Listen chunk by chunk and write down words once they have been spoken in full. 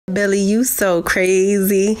Billy, you so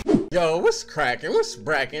crazy. Yo, what's cracking? What's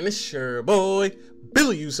bracking? It's your boy,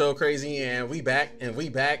 Billy, you so crazy, and we back, and we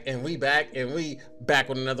back, and we back, and we back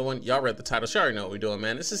with another one. Y'all read the title, you already know what we're doing,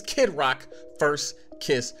 man. This is Kid Rock First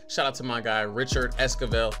Kiss. Shout out to my guy, Richard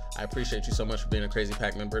Esquivel. I appreciate you so much for being a Crazy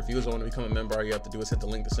Pack member. If you want to become a member, all you have to do is hit the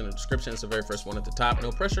link that's in the description. It's the very first one at the top. No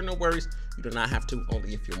pressure, no worries. You do not have to,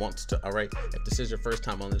 only if you want to, all right? If this is your first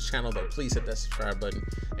time on this channel, though, please hit that subscribe button,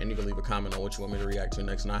 and you can leave a comment on what you want me to react to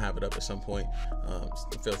next, and I'll have it up at some point.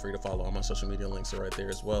 Feel free to follow all my social media links are right there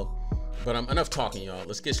as well. But enough talking, y'all.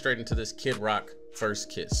 Let's get straight into this Kid Rock First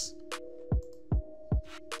Kiss.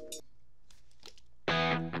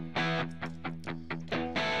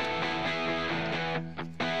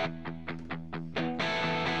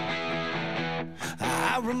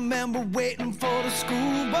 I remember waiting for the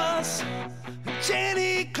school bus.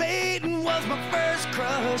 Jenny Clayton was my first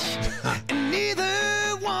crush, and neither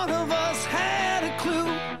one of us had a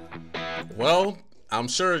clue. Well, I'm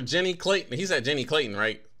sure Jenny Clayton, he said Jenny Clayton,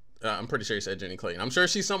 right? I'm pretty sure he said Jenny Clayton. I'm sure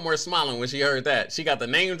she's somewhere smiling when she heard that. She got the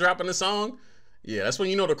name drop in the song. Yeah, that's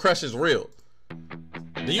when you know the crush is real.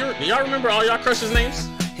 Do y'all remember all y'all crushes' names?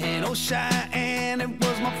 In Old Cheyenne, it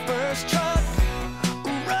was my first truck.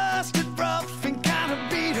 Rusted, rough, and kind of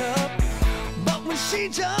beat up. But when she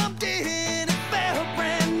jumped in, it felt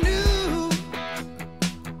brand new.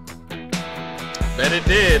 Bet it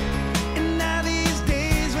did. And now these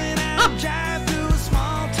days when I drive through a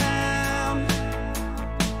small town,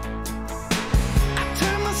 I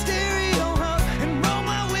turn my stereo up and roll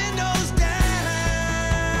my windows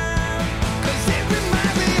down. 'Cause it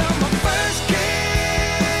reminds me of my first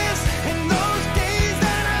kiss and those days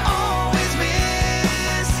that I always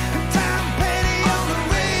miss. Tom Petty on the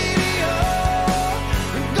radio,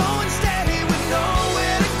 going steady with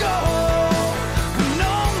nowhere to go.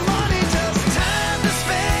 No money, just time to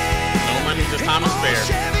spend. No money, just time to spare.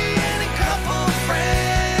 Chevy and a couple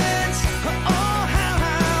friends. Oh, how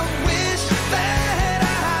I wish that I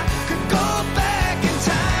could go back in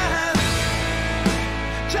time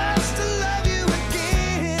just to love you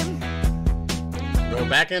again. Go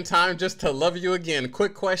back in time just to love you again.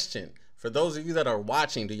 Quick question. For those of you that are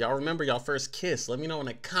watching, do y'all remember y'all first kiss? Let me know in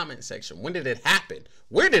the comment section. When did it happen?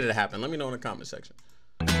 Where did it happen? Let me know in the comment section.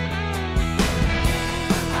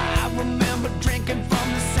 I remember drinking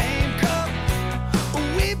from the same cup.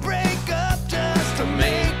 We break up just to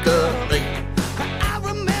make up. I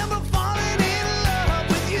remember falling in love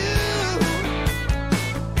with you.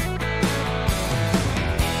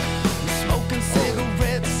 Smoking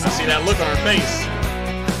cigarettes. I see that look on her face.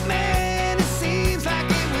 Man, it seems like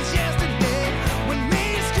it was yesterday when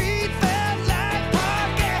Main Street felt like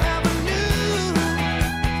Park Avenue.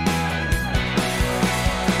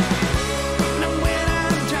 Now when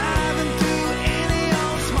I'm driving through any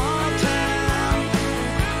old small town,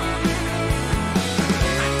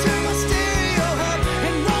 I turn my stereo up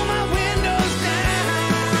and roll my windows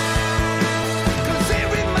down. 'Cause it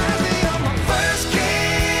reminds me of my first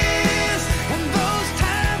kiss and those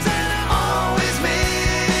times that I always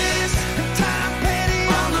miss. Tom Petty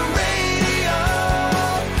on the radio,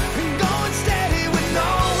 and going steady with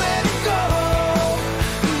nowhere to go.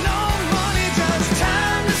 No money, just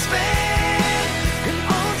time to spend. An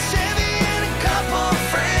old Chevy and a couple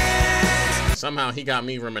friends. Somehow he got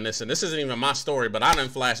me reminiscing. This isn't even my story, but I done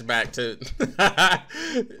flash back to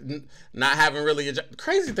not having really a job.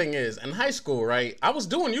 Crazy thing is, in high school, right, I was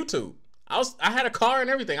doing YouTube. I had a car and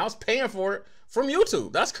everything. I was paying for it from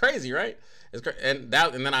YouTube. That's crazy, right? And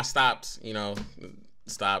then I stopped, and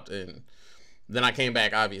then I came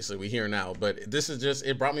back. Obviously, we're here now, but this is just,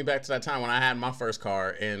 it brought me back to that time when I had my first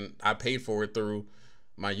car and I paid for it through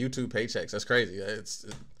my YouTube paychecks. That's crazy.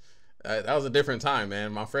 That was a different time,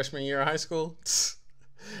 man. My freshman year of high school,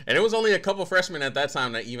 and it was only a couple freshmen at that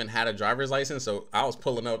time that even had a driver's license. So I was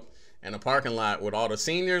pulling up in a parking lot with all the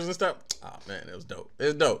seniors and stuff. Oh man, it was dope. It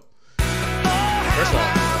was dope. First of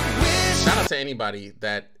all, shout out to anybody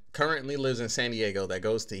that currently lives in San Diego that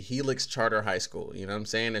goes to Helix Charter High School. You know what I'm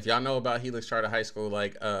saying? If y'all know about Helix Charter High School,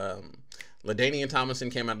 like LaDainian Thomason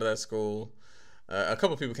came out of that school. A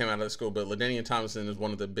couple people came out of that school, but LaDainian Thomason is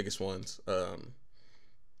one of the biggest ones.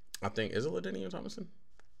 I think, is it LaDainian Thomason?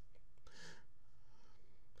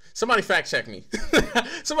 Somebody fact check me.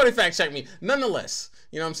 Somebody fact check me. Nonetheless,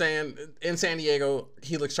 you know what I'm saying? In San Diego,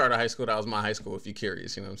 Helix Charter High School, that was my high school, if you're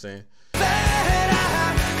curious, you know what I'm saying?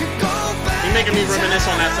 You're making me reminisce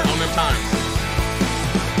on that, on them times.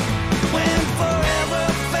 When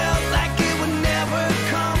forever felt like it would never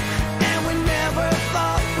come, and we never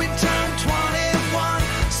thought we'd turn 21.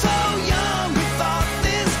 So young, we thought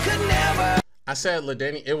this could never. I said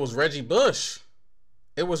LaDainian, it was Reggie Bush.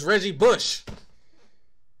 It was Reggie Bush.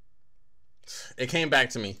 It came back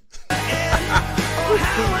to me. Oh,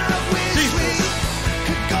 how I wish we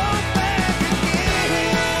could go back again.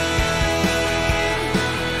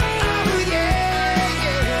 Oh, yeah,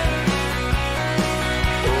 yeah.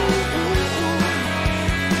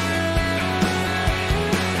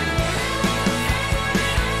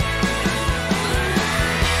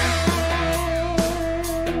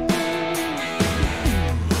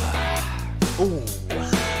 Ooh.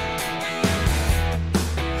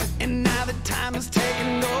 And now the time is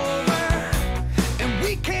taking over, and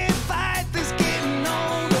we can't fight this getting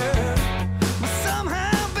older. But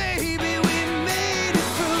somehow, baby, we made it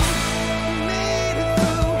through,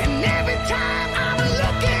 And every time I'm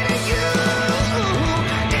looking at you,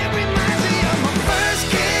 it reminds me of my first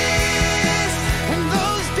kiss and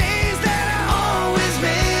those days that I always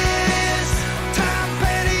miss. Tom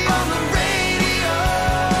Petty on the radio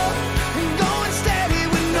and going steady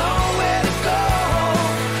with nowhere to go.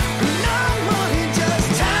 No money, just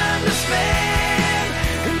time to spend.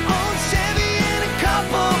 An old Chevy and a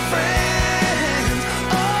couple friends.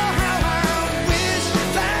 Oh, how I wish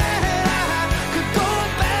that I could go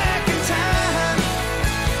back in time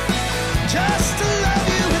just to love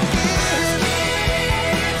you again.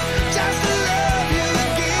 Just to love you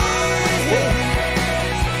again.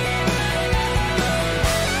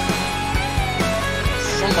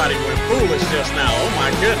 Somebody went foolish just now. Oh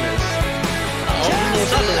my goodness. Oh, you know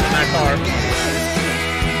something in that car.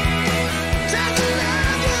 Just to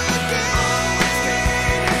love you again.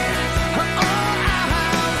 Oh, how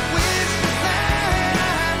I wish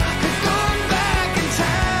that I could go back in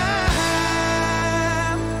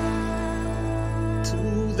time. To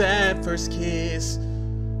that first kiss.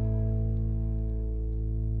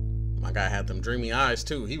 My guy had them dreamy eyes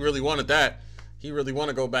too. He really wanted that. He really want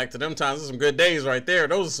to go back to them times. Those are some good days right there.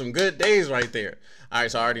 Those are some good days right there. All right,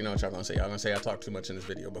 so I already know what y'all gonna say. Y'all gonna say I talked too much in this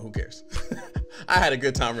video, but who cares? I had a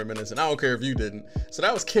good time reminiscing. I don't care if you didn't. So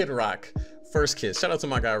that was Kid Rock, First Kiss. Shout out to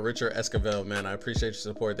my guy Richard Esquivel, man. I appreciate your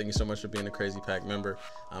support. Thank you so much for being a Crazy Pack member.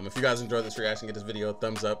 If you guys enjoyed this reaction, get this video a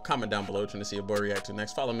thumbs up. Comment down below trying to see a boy react to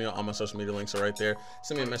next. Follow me on all my social media links are right there.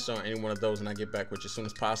 Send me a message on any one of those, and I get back with you as soon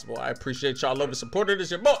as possible. I appreciate y'all love and support. It is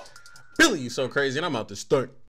your boy, Billy You So Crazy, and I'm out to start.